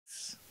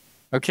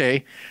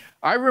Okay.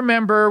 I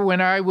remember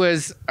when I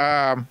was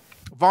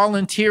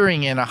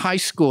volunteering in a high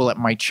school at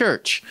my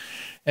church,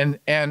 and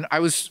I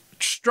was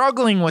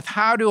struggling with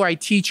how do I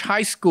teach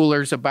high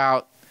schoolers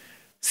about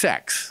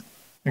sex.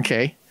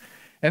 Okay.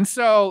 And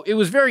so it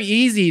was very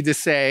easy to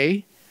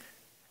say,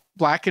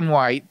 black and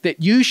white,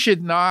 that you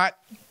should not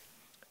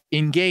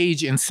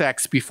engage in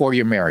sex before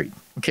you're married.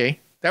 Okay.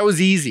 That was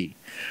easy.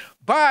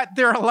 But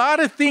there are a lot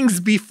of things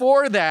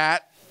before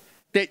that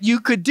that you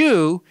could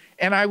do.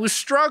 And I was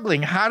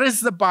struggling. How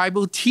does the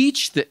Bible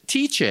teach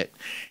it?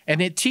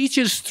 And it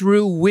teaches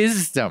through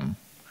wisdom.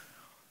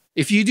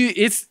 If you do,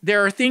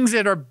 there are things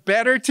that are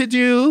better to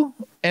do,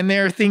 and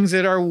there are things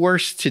that are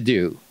worse to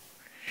do.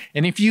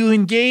 And if you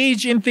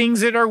engage in things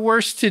that are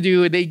worse to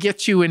do, they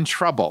get you in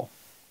trouble.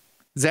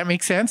 Does that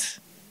make sense?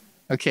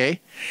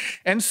 Okay.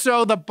 And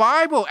so the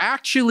Bible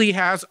actually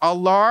has a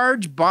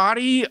large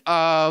body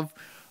of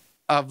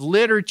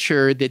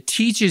literature that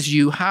teaches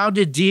you how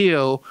to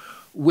deal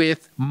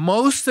with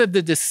most of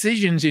the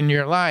decisions in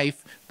your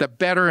life, the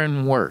better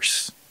and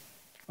worse.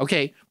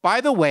 Okay,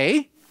 by the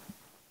way,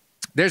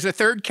 there's a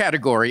third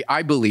category,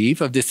 I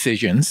believe, of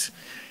decisions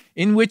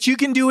in which you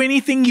can do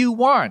anything you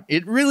want.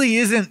 It really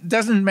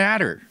doesn't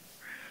matter.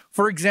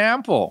 For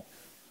example,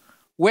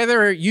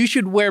 whether you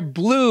should wear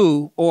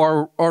blue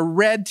or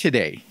red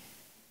today,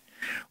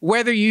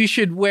 whether you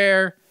should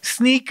wear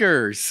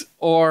sneakers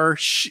or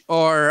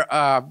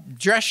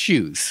dress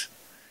shoes,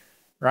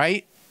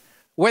 right?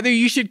 Whether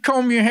you should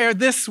comb your hair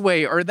this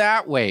way or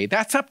that way,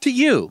 that's up to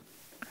you.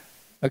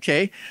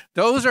 Okay?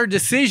 Those are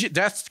decisions.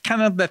 That's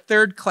kind of the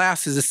third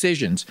class of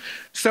decisions.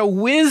 So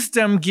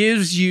wisdom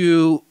teaches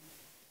you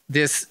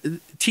this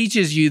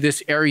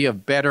area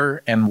of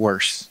better and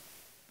worse.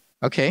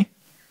 Okay?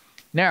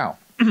 Now,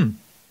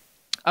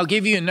 I'll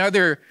give you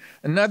another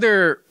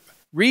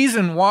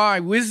reason why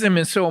wisdom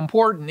is so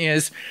important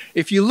is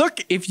if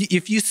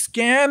you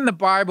scan the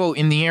Bible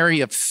in the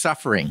area of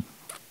suffering,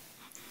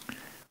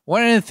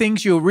 one of the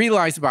things you'll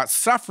realize about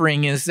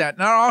suffering is that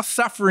not all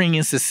suffering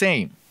is the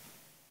same,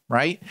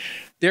 right?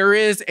 There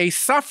is a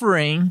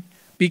suffering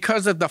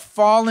because of the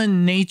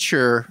fallen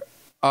nature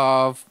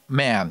of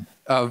mankind,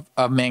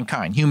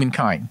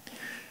 humankind.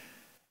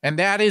 And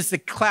that is the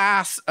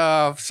class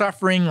of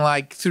suffering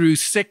like through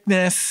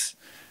sickness,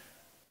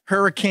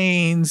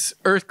 hurricanes,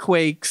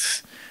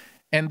 earthquakes,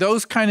 and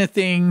those kind of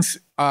things.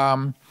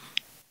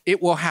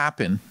 It will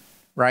happen,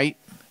 right?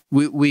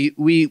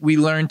 We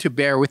learn to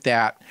bear with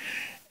that.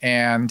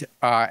 And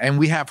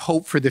we have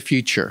hope for the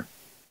future,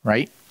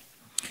 right?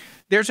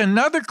 There's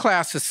another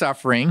class of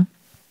suffering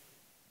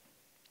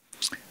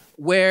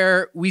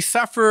where we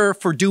suffer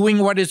for doing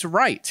what is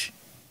right.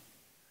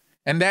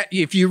 And that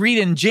if you read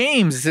in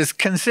James, it says,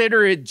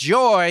 consider it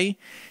joy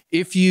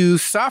if you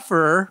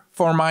suffer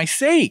for my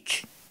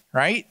sake,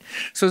 right?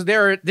 So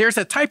there's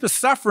a type of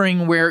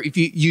suffering where if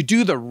you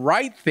do the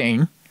right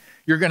thing,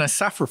 you're going to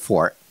suffer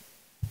for it,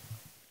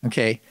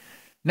 okay?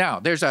 Now,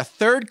 there's a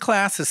third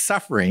class of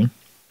suffering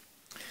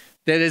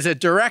that is a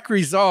direct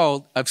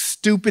result of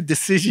stupid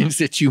decisions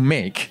that you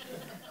make.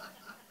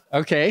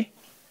 Okay?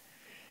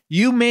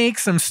 You make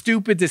some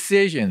stupid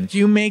decisions.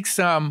 You make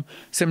some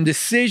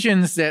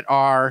decisions that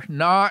are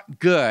not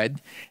good,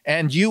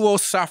 and you will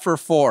suffer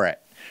for it.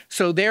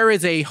 So there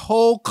is a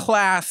whole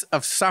class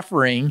of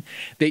suffering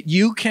that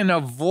you can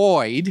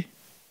avoid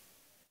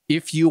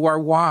if you are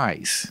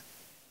wise.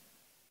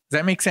 Does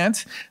that make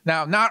sense?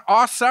 Now, not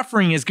all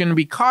suffering is going to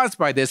be caused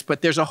by this,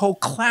 but there's a whole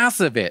class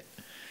of it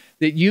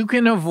that you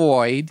can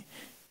avoid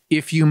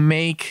if you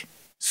make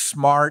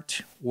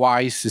smart,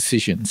 wise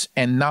decisions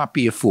and not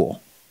be a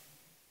fool.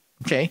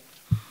 Okay?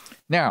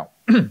 Now,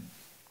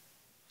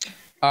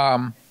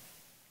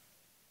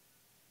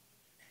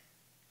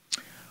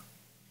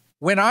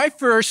 when I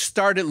first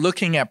started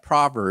looking at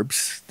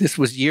Proverbs, this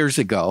was years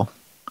ago,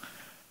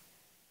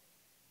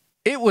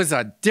 it was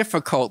a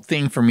difficult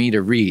thing for me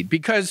to read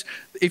because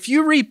if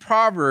you read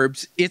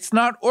Proverbs, it's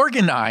not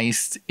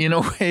organized in a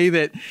way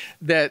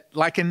that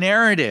like a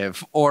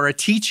narrative or a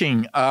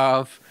teaching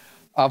of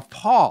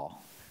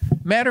Paul.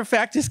 Matter of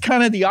fact, it's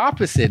kind of the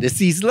opposite. It's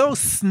these little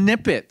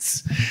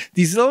snippets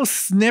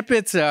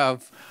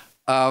of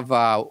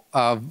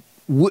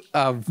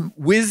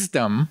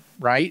wisdom,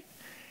 right?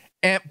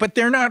 But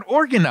they're not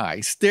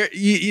organized.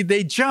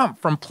 They jump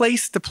from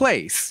place to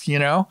place, you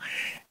know?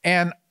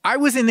 And I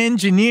was an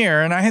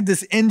engineer and I had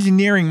this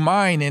engineering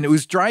mind and it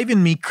was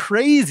driving me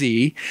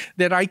crazy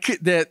that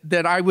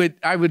I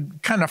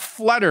would kind of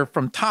flutter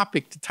from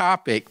topic to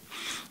topic.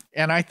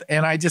 And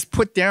I just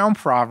put down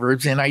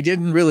Proverbs and I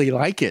didn't really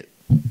like it.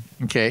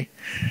 Okay.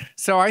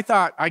 So I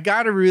thought I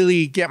got to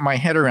really get my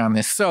head around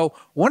this. So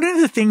one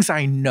of the things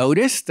I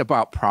noticed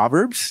about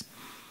Proverbs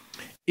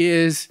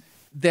is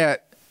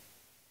that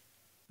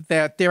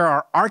there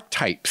are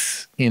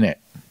archetypes in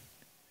it,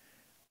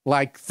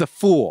 like the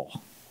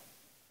fool.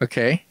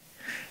 Okay.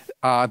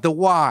 The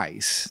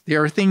wise.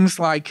 There are things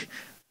like,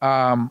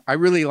 I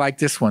really like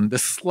this one, the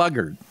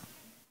sluggard,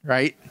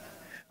 right?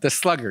 The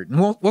sluggard. And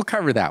we'll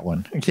cover that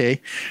one.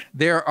 Okay.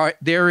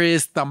 There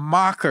is the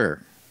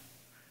mocker,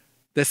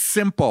 the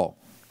simple,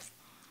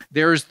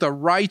 there's the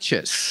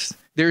righteous,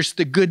 there's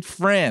the good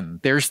friend,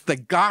 there's the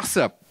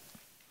gossip,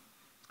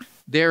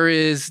 there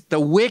is the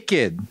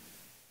wicked.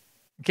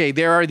 Okay,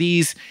 there are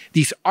these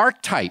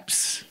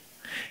archetypes.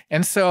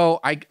 And so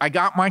I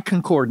got my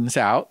concordance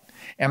out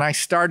and I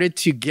started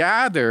to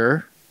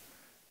gather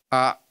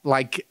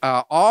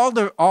all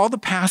the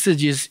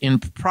passages in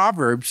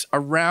Proverbs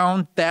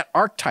around that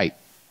archetype.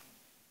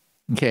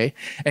 Okay,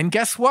 and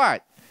guess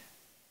what?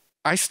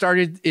 I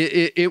started,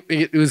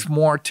 it was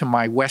more to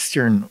my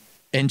Western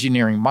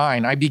engineering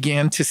mind. I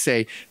began to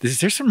say,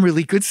 there's some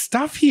really good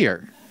stuff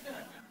here.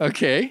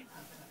 Okay.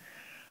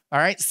 All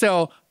right.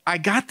 So I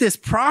got this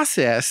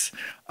process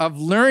of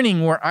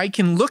learning where I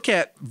can look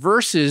at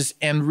verses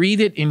and read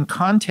it in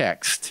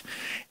context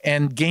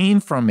and gain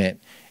from it.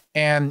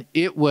 And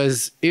it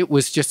was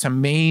just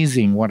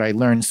amazing what I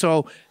learned.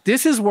 So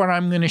this is what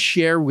I'm going to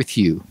share with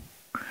you,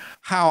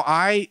 how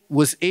I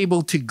was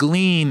able to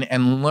glean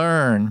and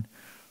learn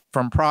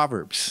from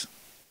Proverbs.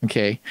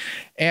 Okay.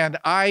 And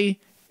I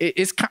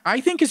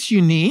think it's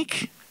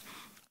unique.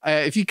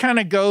 If you kind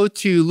of go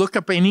to look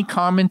up any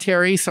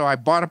commentary, so I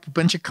bought up a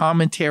bunch of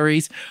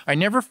commentaries. I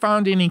never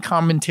found any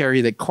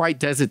commentary that quite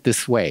does it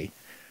this way.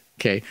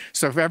 Okay,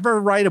 so if I ever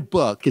write a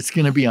book, it's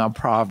going to be on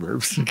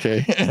Proverbs.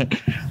 Okay,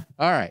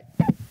 all right.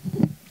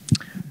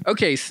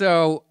 Okay,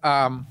 so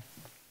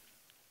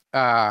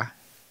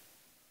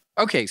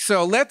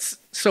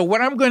so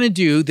what I'm going to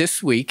do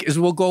this week is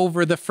we'll go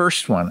over the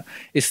first one.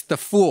 It's the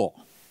fool.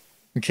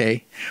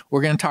 Okay,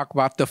 we're going to talk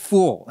about the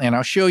fool, and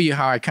I'll show you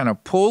how I kind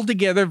of pulled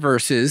together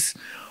verses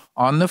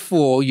on the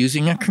fool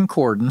using a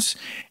concordance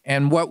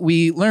and what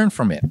we learn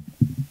from it.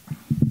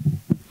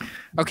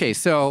 Okay,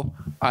 so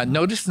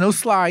notice no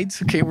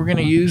slides. Okay, we're going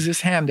to use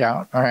this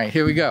handout. All right,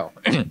 here we go.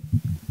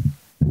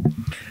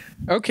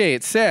 Okay,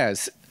 it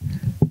says,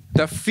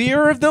 the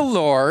fear of the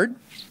Lord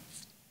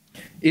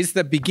is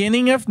the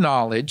beginning of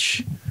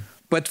knowledge,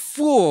 but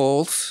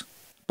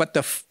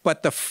the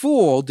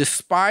fool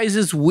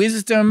despises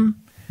wisdom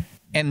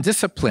and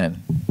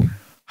discipline.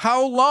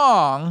 How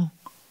long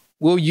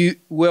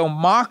will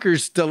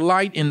mockers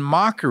delight in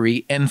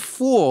mockery and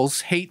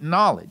fools hate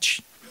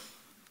knowledge?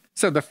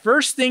 So the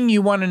first thing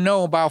you want to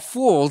know about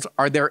fools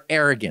are they're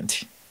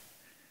arrogant.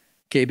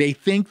 Okay, they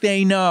think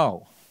they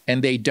know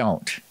and they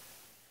don't.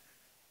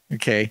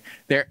 Okay,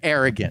 they're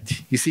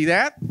arrogant. You see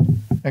that?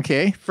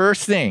 Okay,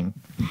 first thing.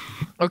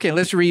 Okay,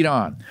 let's read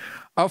on.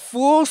 A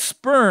fool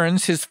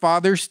spurns his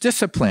father's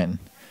discipline,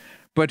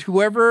 but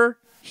whoever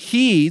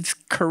heeds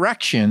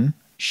correction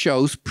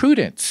shows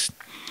prudence.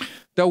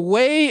 The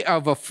way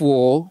of a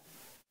fool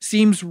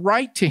seems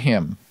right to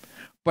him,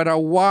 but a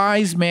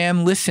wise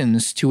man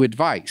listens to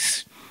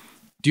advice.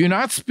 Do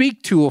not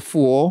speak to a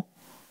fool,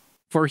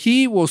 for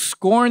he will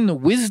scorn the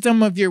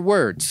wisdom of your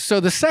words. So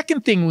the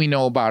second thing we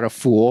know about a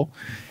fool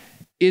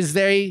is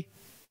they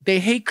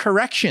hate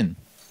correction.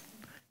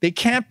 They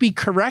can't be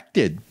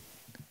corrected.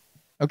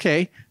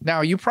 Okay,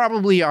 now you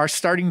probably are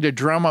starting to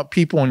drum up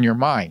people in your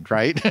mind,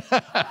 right?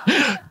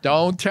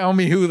 Don't tell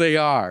me who they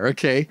are,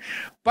 okay?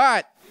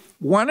 But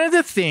one of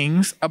the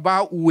things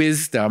about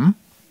wisdom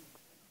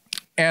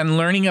and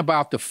learning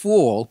about the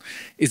fool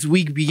is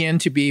we begin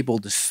to be able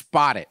to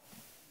spot it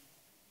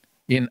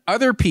in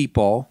other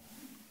people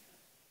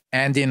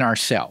and in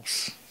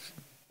ourselves,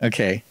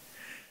 okay?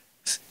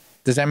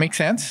 Does that make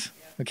sense?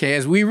 Okay,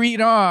 as we read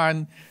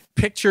on,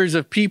 pictures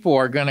of people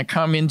are going to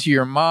come into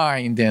your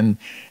mind and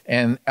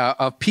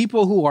of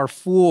people who are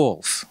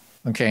fools,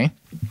 okay?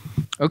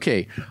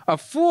 Okay, a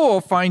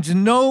fool finds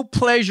no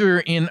pleasure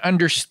in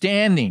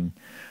understanding,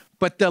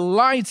 but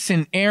delights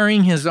in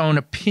airing his own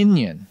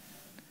opinion.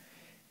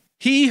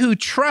 He who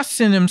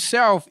trusts in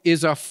himself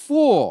is a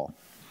fool,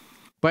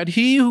 but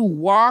he who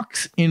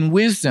walks in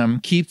wisdom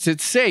keeps it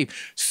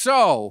safe.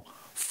 So,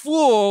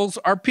 fools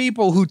are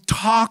people who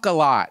talk a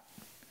lot.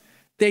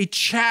 They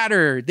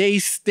chatter, they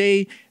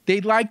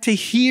like to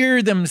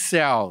hear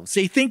themselves.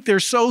 They think they're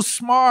so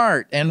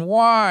smart and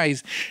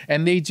wise,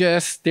 and they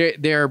just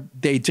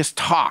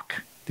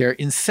talk. They're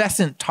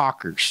incessant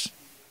talkers.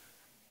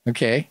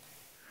 Okay?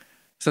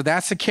 So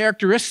that's a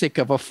characteristic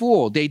of a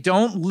fool. They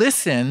don't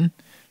listen,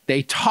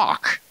 they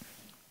talk.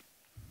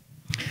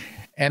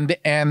 And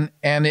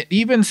it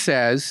even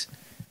says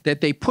that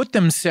they put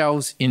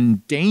themselves in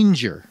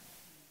danger.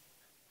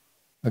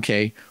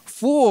 Okay?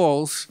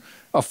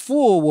 A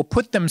fool will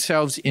put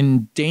themselves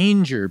in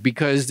danger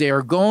because they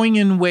are going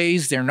in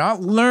ways they're not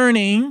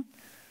learning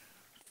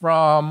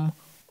from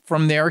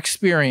their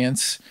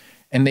experience,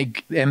 and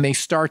they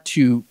start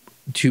to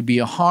be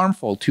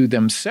harmful to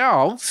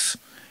themselves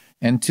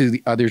and to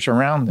the others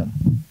around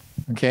them.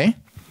 Okay?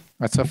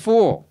 That's a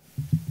fool.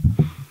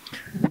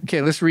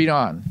 Okay, let's read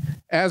on.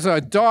 As a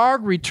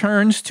dog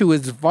returns to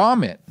his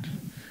vomit,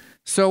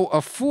 so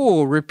a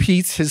fool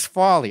repeats his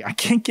folly. I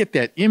can't get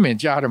that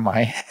image out of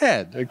my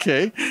head,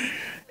 okay?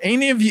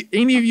 Any of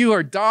you who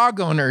are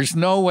dog owners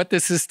know what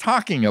this is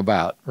talking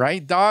about,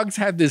 right? Dogs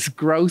have this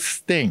gross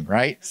thing,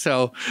 right?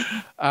 So,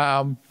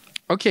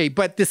 okay,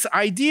 but this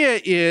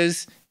idea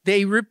is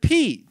they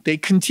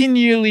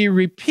continually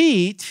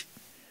repeat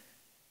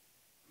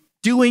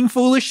doing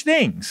foolish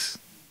things.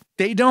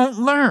 They don't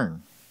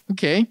learn.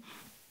 Okay?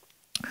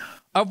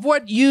 Of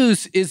what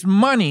use is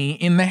money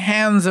in the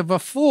hands of a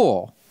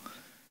fool,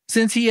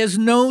 since he has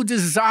no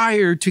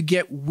desire to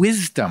get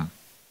wisdom?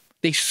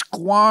 They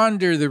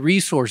squander the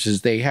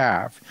resources they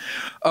have.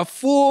 A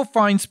fool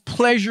finds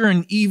pleasure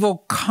in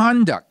evil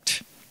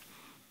conduct,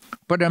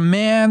 but a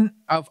man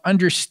of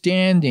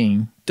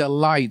understanding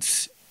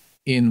delights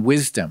in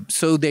wisdom.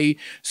 So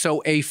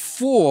a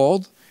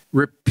fool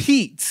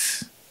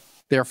repeats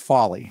their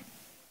folly.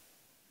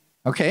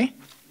 Okay?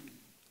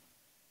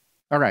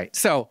 All right.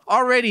 So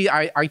already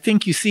I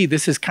think you see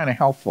this is kind of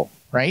helpful,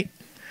 right?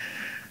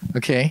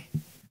 Okay.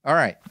 All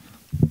right.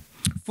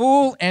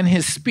 Fool and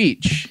his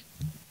speech.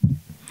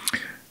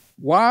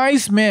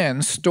 Wise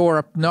men store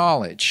up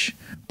knowledge,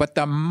 but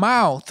the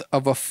mouth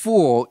of a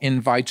fool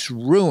invites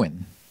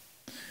ruin.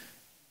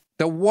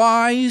 The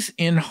wise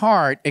in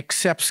heart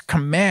accepts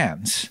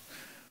commands,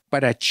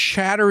 but a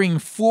chattering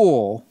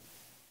fool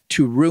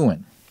to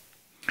ruin.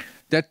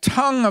 The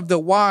tongue of the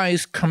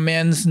wise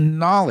commends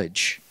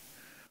knowledge,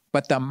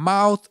 but the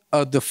mouth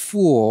of the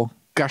fool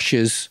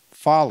gushes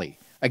folly.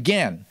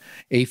 Again,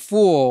 a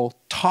fool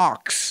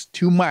talks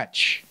too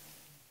much.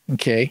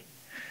 Okay?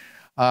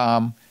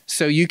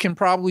 So you can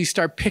probably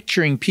start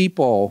picturing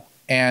people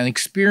and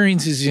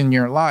experiences in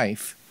your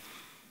life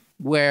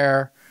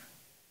where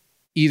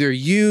either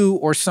you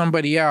or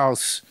somebody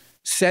else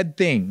said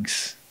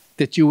things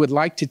that you would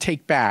like to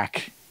take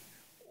back,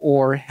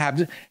 or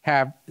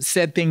have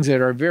said things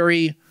that are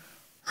very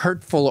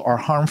hurtful or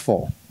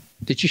harmful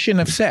that you shouldn't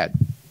have said.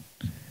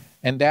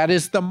 And that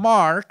is the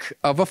mark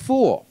of a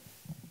fool.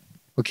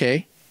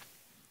 Okay?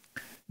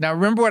 Now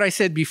remember what I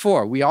said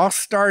before. We all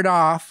start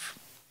off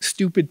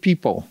stupid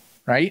people,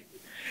 right?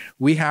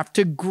 We have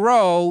to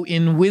grow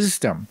in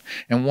wisdom.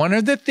 And one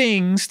of the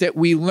things that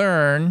we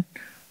learn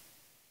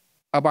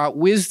about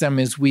wisdom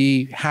is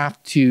we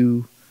have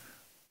to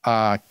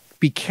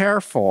be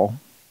careful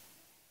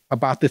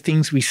about the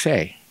things we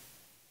say.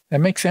 That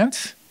makes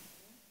sense?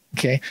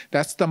 Okay,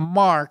 that's the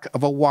mark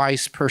of a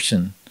wise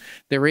person.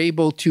 They're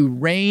able to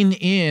rein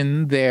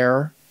in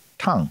their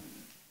tongue.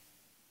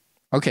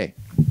 Okay.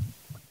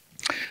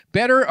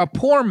 Better a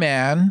poor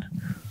man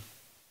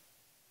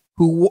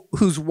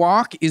whose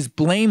walk is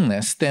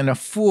blameless than a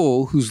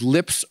fool whose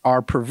lips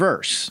are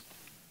perverse.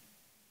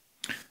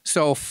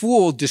 So a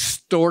fool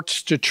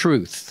distorts the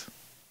truth.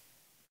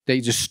 They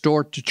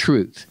distort the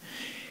truth.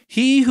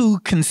 He who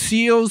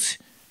conceals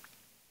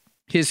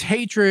his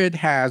hatred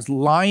has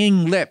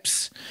lying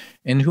lips,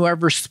 and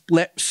whoever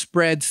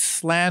spreads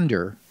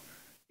slander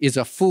is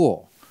a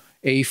fool.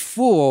 A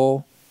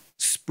fool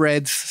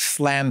spreads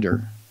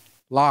slander,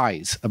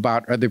 lies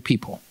about other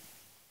people.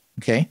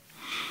 Okay?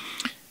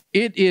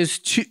 It is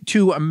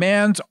to a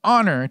man's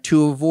honor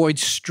to avoid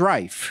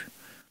strife,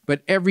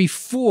 but every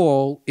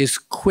fool is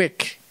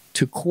quick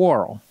to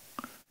quarrel.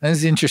 That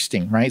is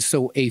interesting, right?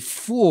 So a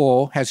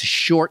fool has a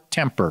short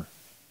temper.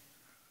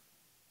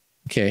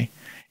 Okay?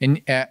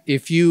 And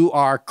if you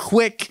are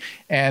quick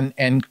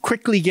and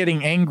quickly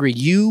getting angry,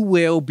 you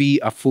will be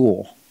a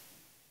fool.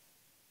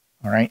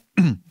 All right?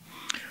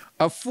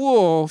 A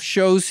fool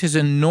shows his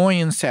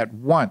annoyance at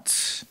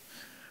once,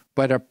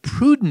 but a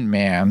prudent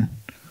man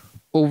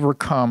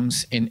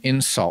overcomes an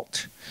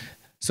insult.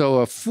 So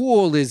a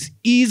fool is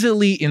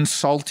easily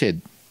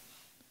insulted,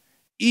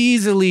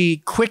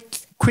 easily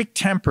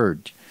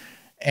quick-tempered,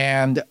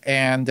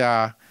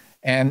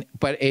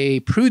 but a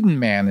prudent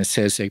man, it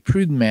says, a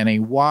prudent man, a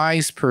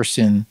wise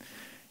person,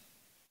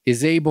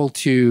 is able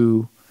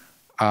to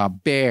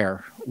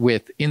bear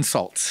with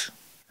insults,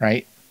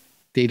 right?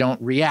 They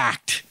don't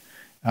react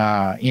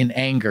in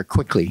anger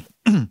quickly.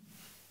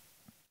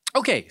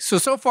 Okay,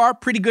 so far,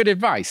 pretty good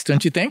advice,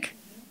 don't you think?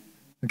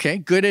 Okay,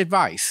 good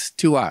advice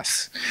to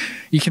us.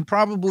 You can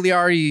probably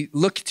already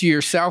look to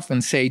yourself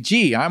and say,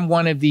 gee, I'm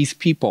one of these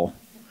people,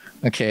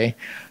 okay?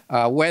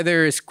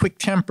 Whether it's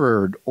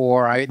quick-tempered,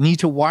 or I need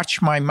to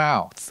watch my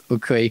mouth,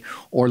 okay?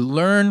 Or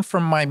learn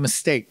from my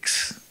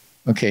mistakes,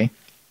 okay?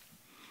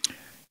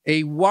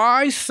 A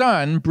wise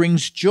son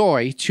brings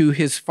joy to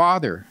his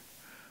father,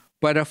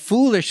 but a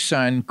foolish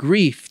son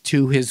grief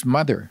to his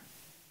mother.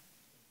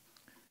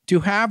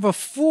 To have a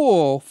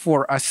fool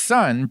for a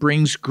son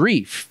brings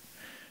grief.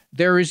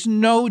 There is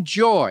no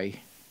joy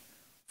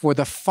for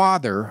the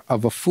father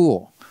of a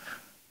fool.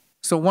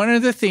 So one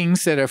of the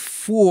things that a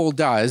fool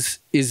does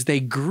is they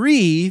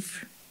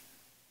grieve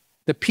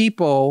the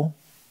people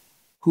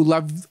who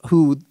love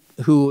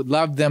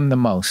them the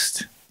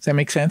most. Does that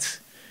make sense?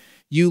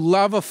 You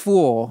love a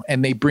fool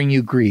and they bring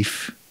you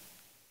grief.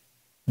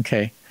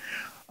 Okay?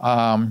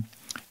 And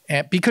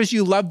because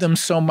you love them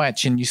so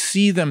much and you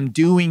see them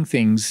doing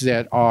things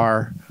that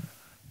are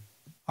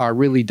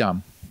really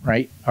dumb,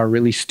 right? Are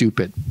really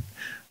stupid,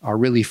 are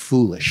really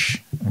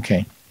foolish,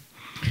 okay?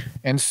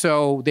 And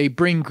so they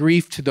bring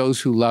grief to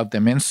those who love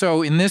them. And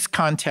so in this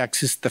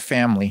context, it's the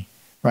family,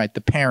 right?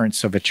 The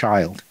parents of a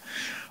child.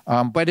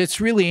 But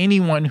it's really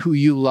anyone who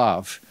you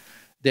love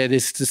that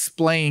is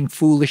displaying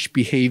foolish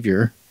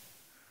behavior.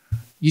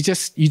 You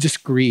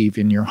just grieve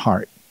in your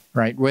heart.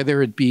 right?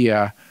 Whether it be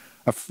a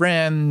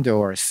friend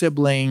or a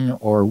sibling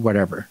or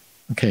whatever.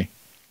 Okay.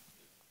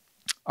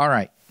 All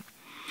right.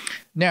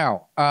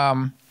 Now,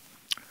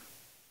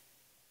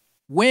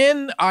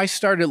 when I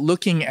started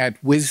looking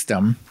at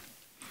wisdom,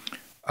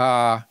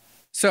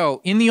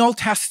 so in the Old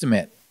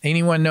Testament,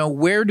 anyone know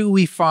where do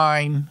we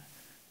find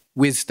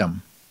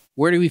wisdom?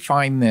 Where do we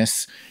find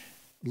this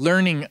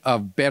learning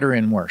of better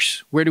and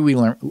worse? Where do we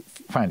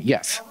find it?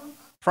 Yes.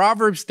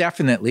 Proverbs,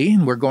 definitely.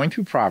 We're going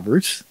through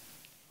Proverbs.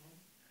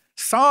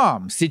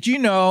 Psalms. Did you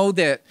know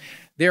that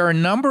there are a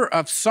number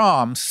of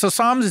Psalms? So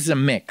Psalms is a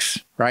mix,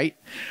 right?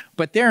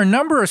 But there are a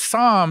number of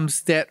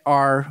Psalms that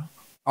are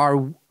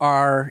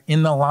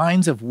in the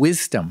lines of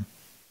wisdom.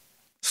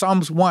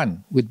 Psalms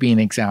 1 would be an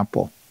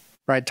example,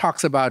 right? It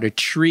talks about a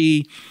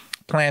tree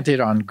planted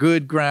on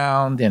good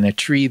ground and a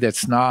tree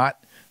that's not.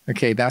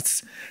 Okay,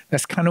 that's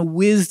kind of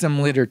wisdom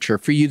literature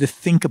for you to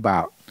think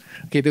about.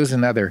 Okay, there's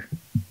another.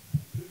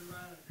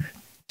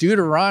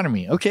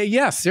 Deuteronomy. Okay,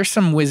 yes, there's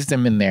some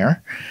wisdom in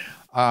there.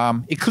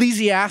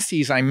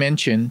 Ecclesiastes, I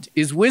mentioned,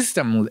 is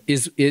wisdom.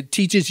 It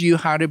teaches you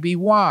how to be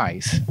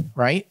wise,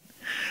 right?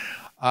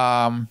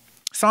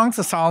 Songs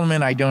of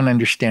Solomon, I don't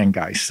understand,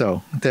 guys.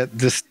 So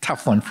this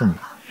tough one for me.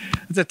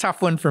 It's a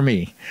tough one for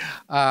me.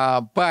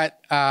 But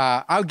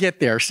I'll get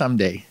there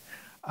someday.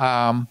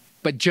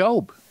 But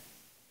Job.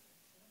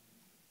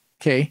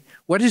 Okay,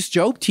 what does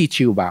Job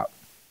teach you about?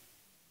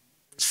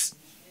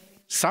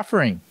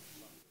 Suffering,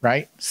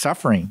 right?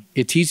 Suffering.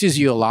 It teaches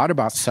you a lot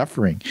about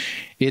suffering.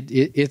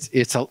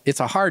 It's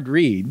a hard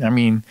read. I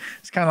mean,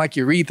 it's kind of like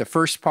you read the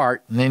first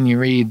part and then you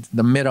read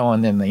the middle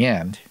and then the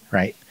end,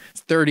 right?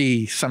 It's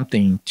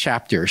 30-something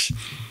chapters.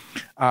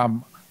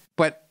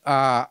 But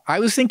I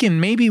was thinking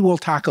maybe we'll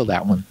tackle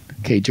that one,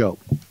 okay, Job,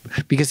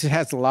 because it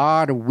has a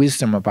lot of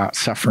wisdom about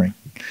suffering.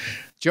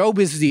 Job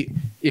is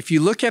if you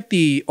look at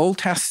the Old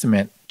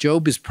Testament,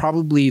 Job is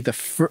probably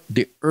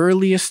the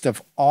earliest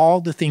of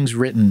all the things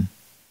written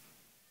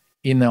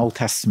in the Old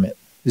Testament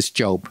is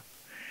Job.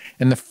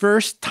 And the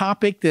first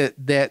topic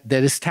that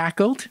is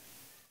tackled,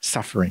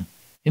 suffering.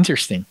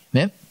 Interesting,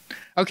 isn't it?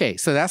 Okay,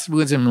 so that's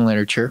wisdom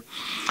literature.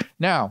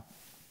 Now,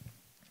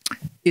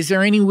 is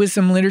there any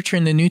wisdom literature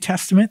in the New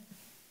Testament?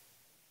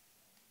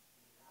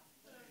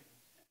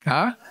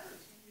 Huh?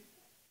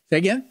 Say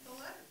again?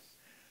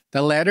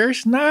 The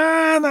letters?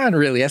 Nah, not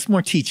really. That's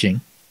more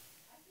teaching.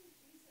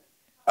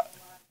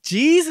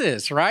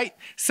 Jesus, right?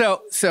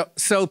 So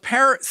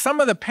some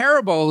of the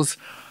parables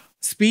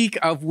speak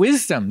of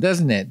wisdom,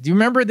 doesn't it? Do you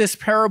remember this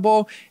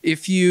parable?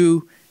 If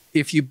you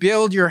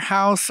build your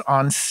house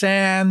on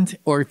sand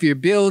or if you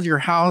build your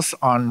house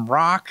on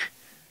rock,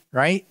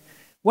 right?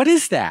 What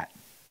is that?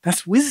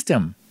 That's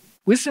wisdom.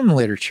 Wisdom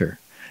literature.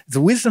 It's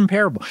a wisdom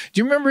parable.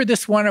 Do you remember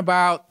this one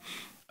about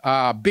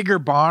bigger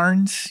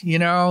barns,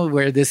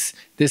 where this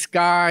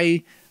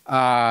guy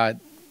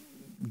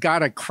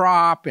got a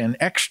crop and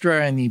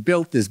extra and he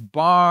built this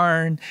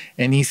barn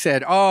and he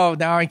said, oh,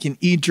 now I can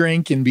eat,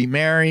 drink, and be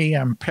merry.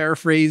 I'm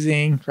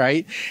paraphrasing,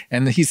 right?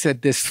 And he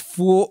said, this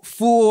fool,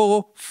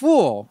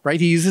 right?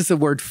 He uses the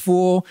word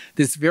fool.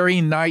 This very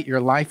night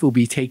your life will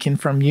be taken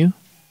from you,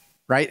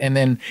 right? And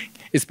then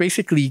it's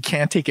basically you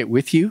can't take it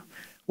with you.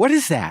 What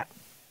is that?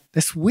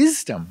 That's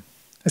wisdom.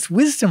 That's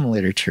wisdom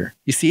literature.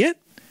 You see it?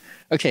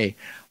 Okay,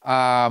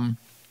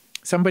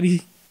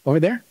 somebody over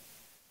there?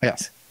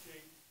 Yes.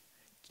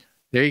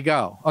 There you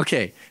go.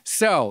 Okay,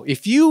 so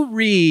if you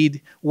read,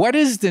 what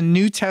is the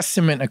New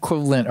Testament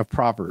equivalent of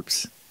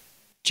Proverbs?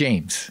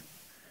 James.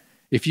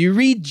 If you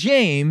read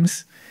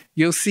James,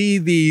 you'll see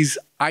these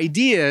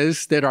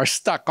ideas that are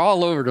stuck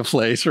all over the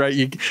place, right?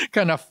 You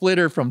kind of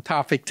flitter from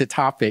topic to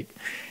topic.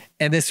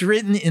 And it's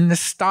written in the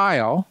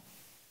style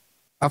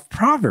of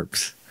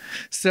Proverbs.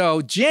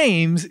 So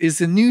James is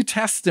the New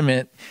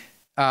Testament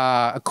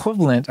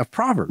equivalent of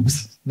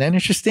Proverbs. Isn't that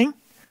interesting?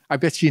 I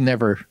bet you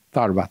never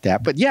thought about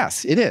that, but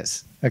yes, it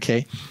is.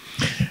 Okay.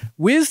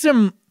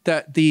 Wisdom,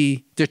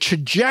 the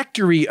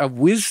trajectory of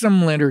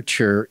wisdom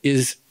literature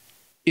is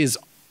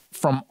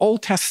from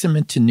Old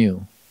Testament to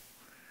New.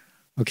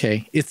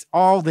 Okay. It's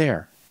all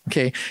there.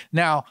 Okay.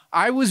 Now,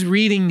 I was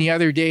reading the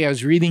other day, I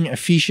was reading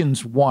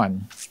Ephesians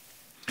 1.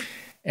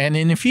 And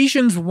in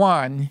Ephesians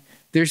 1,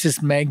 there's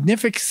this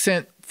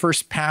magnificent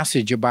first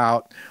passage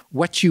about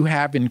what you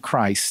have in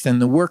Christ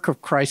and the work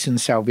of Christ in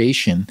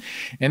salvation.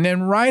 And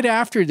then right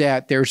after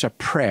that, there's a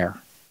prayer.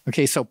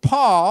 Okay, so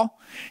Paul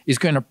is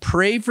going to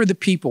pray for the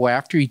people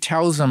after he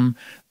tells them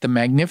the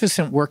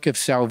magnificent work of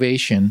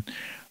salvation.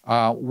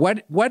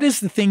 What is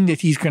the thing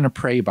that he's going to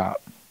pray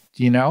about?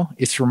 Do you know?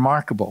 It's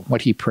remarkable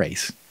what he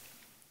prays.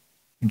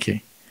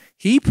 Okay,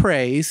 he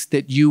prays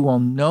that you will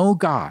know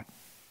God,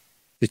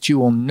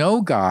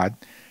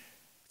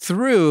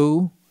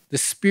 through the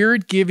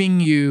Spirit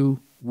giving you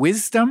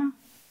wisdom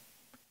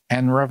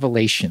and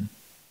revelation.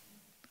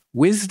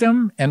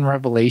 Wisdom and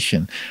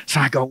revelation. So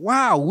I go,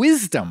 wow,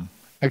 wisdom.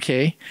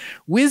 Okay.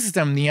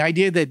 Wisdom, the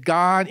idea that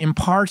God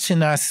imparts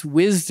in us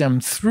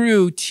wisdom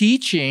through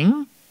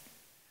teaching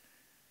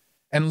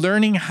and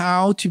learning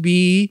how to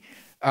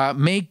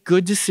make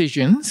good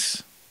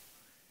decisions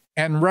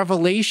and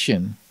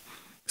revelation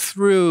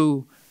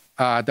through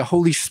the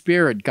Holy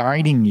Spirit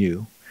guiding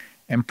you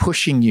and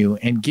pushing you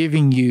and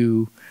giving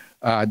you,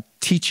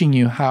 teaching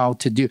you how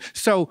to do.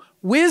 So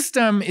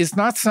wisdom is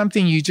not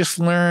something you just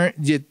learn,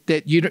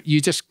 that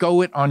you just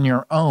go it on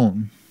your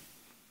own.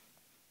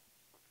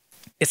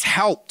 It's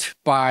helped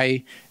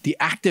by the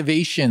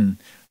activation,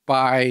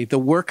 by the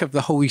work of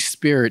the Holy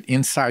Spirit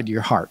inside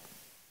your heart.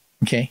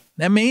 Okay?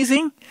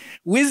 Amazing?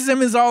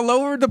 Wisdom is all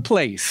over the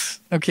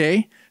place.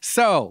 Okay?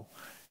 So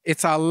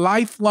it's a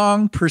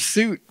lifelong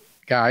pursuit,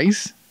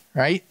 guys,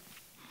 right?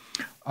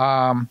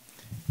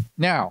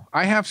 Now,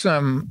 I have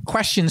some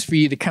questions for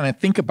you to kind of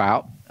think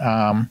about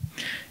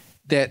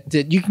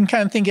that you can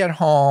kind of think at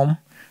home.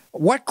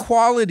 What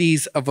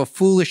qualities of a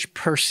foolish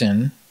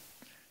person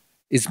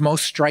is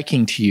most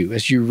striking to you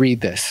as you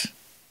read this,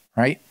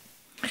 right?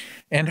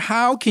 And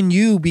how can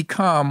you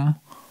become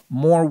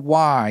more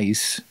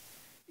wise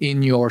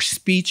in your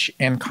speech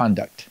and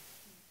conduct?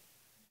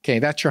 Okay,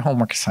 that's your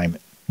homework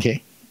assignment,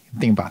 okay?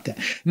 Think about that.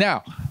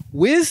 Now,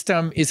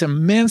 wisdom is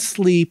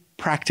immensely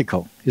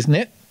practical, isn't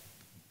it?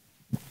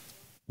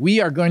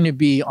 We are going to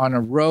be on a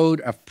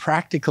road of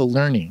practical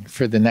learning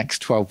for the next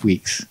 12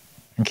 weeks,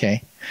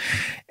 okay?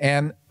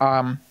 And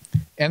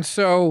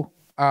so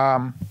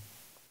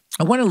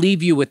I want to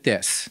leave you with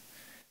this,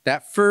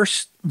 that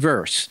first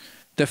verse.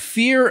 The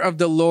fear of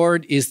the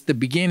Lord is the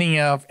beginning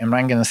of, and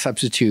I'm going to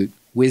substitute,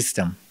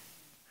 wisdom.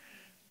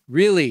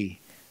 Really,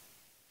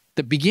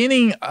 the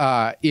beginning,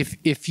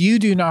 if you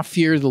do not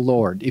fear the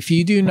Lord, if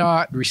you do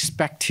not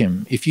respect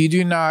him, if you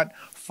do not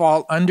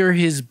fall under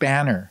his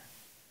banner,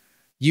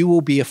 you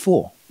will be a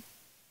fool.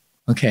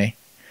 Okay?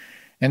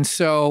 And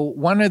so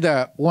one of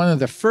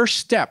the first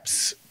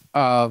steps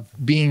of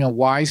being a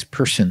wise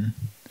person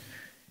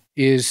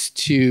is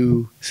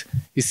to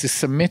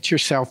submit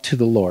yourself to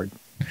the Lord,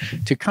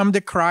 to come to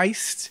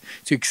Christ,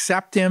 to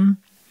accept him,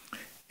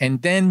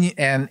 and then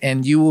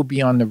and you will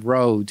be on the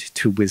road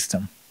to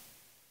wisdom.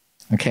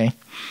 Okay?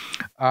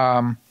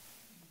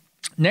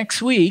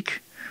 Next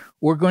week,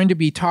 we're going to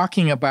be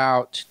talking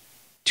about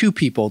two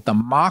people, the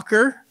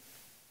mocker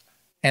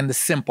and the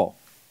simple.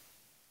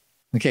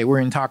 Okay, we're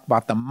going to talk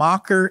about the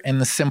mocker and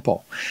the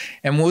simple.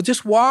 And we'll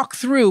just walk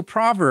through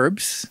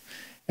Proverbs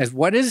as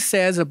what it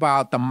says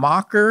about the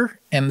mocker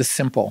and the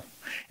simple.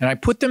 And I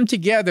put them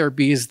together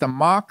because the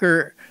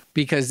mocker,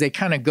 because they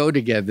kind of go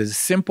together. The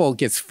simple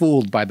gets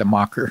fooled by the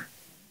mocker.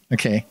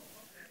 Okay?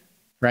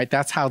 Right?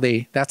 That's how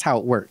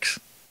it works.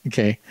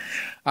 Okay?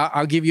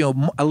 I'll give you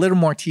a little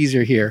more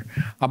teaser here.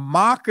 A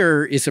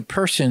mocker is a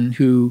person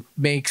who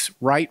makes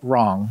right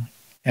wrong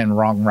and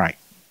wrong right.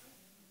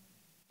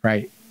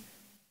 Right?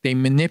 They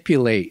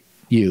manipulate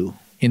you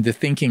into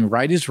thinking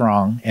right is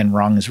wrong and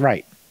wrong is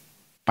right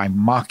by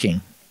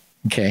mocking.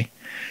 Okay?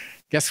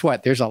 Guess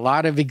what? There's a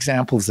lot of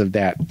examples of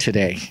that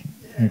today.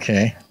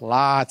 Okay?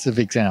 Lots of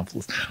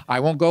examples. I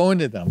won't go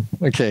into them.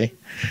 Okay?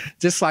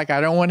 Just like I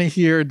don't want to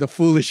hear the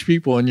foolish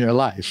people in your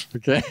life.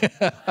 Okay?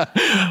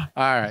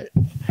 All right.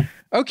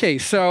 Okay,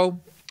 so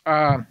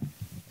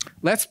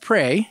let's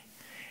pray.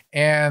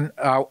 And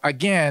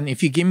again,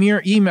 if you give me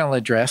your email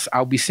address,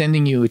 I'll be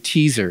sending you a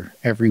teaser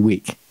every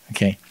week.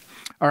 Okay?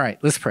 All right,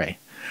 let's pray.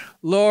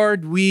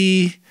 Lord,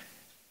 we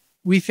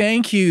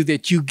thank you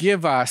that you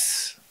give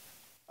us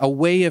a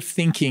way of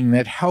thinking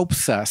that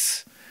helps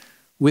us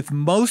with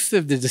most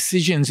of the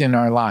decisions in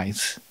our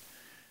lives,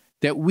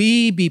 that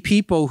we be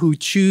people who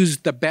choose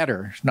the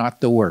better,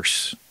 not the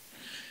worse,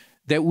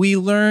 that we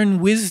learn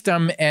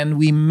wisdom and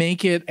we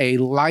make it a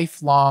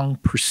lifelong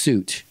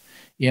pursuit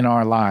in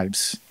our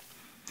lives.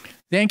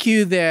 Thank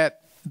you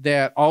that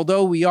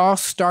although we all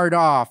start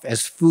off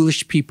as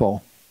foolish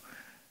people,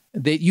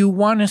 that you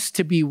want us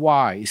to be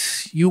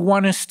wise. You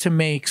want us to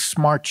make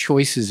smart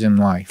choices in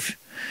life.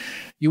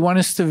 You want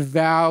us to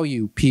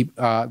value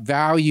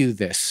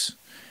this,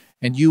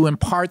 and you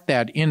impart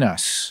that in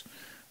us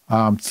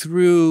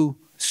through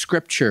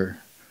Scripture,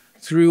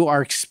 through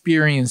our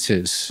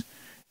experiences,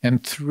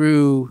 and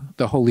through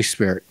the Holy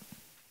Spirit.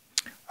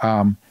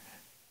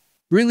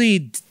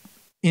 Really,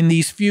 in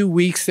these few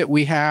weeks that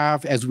we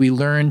have as we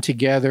learn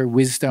together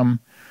wisdom,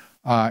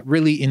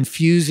 really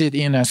infuse it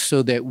in us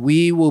so that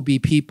we will be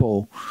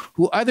people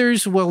who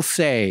others will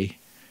say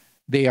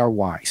they are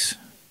wise.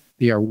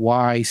 They are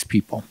wise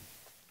people.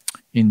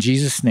 In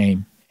Jesus'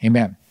 name,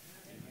 amen.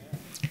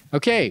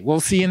 Okay, we'll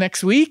see you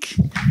next week,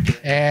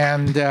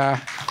 and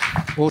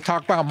we'll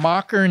talk about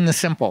mocker and the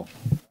simple.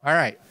 All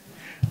right.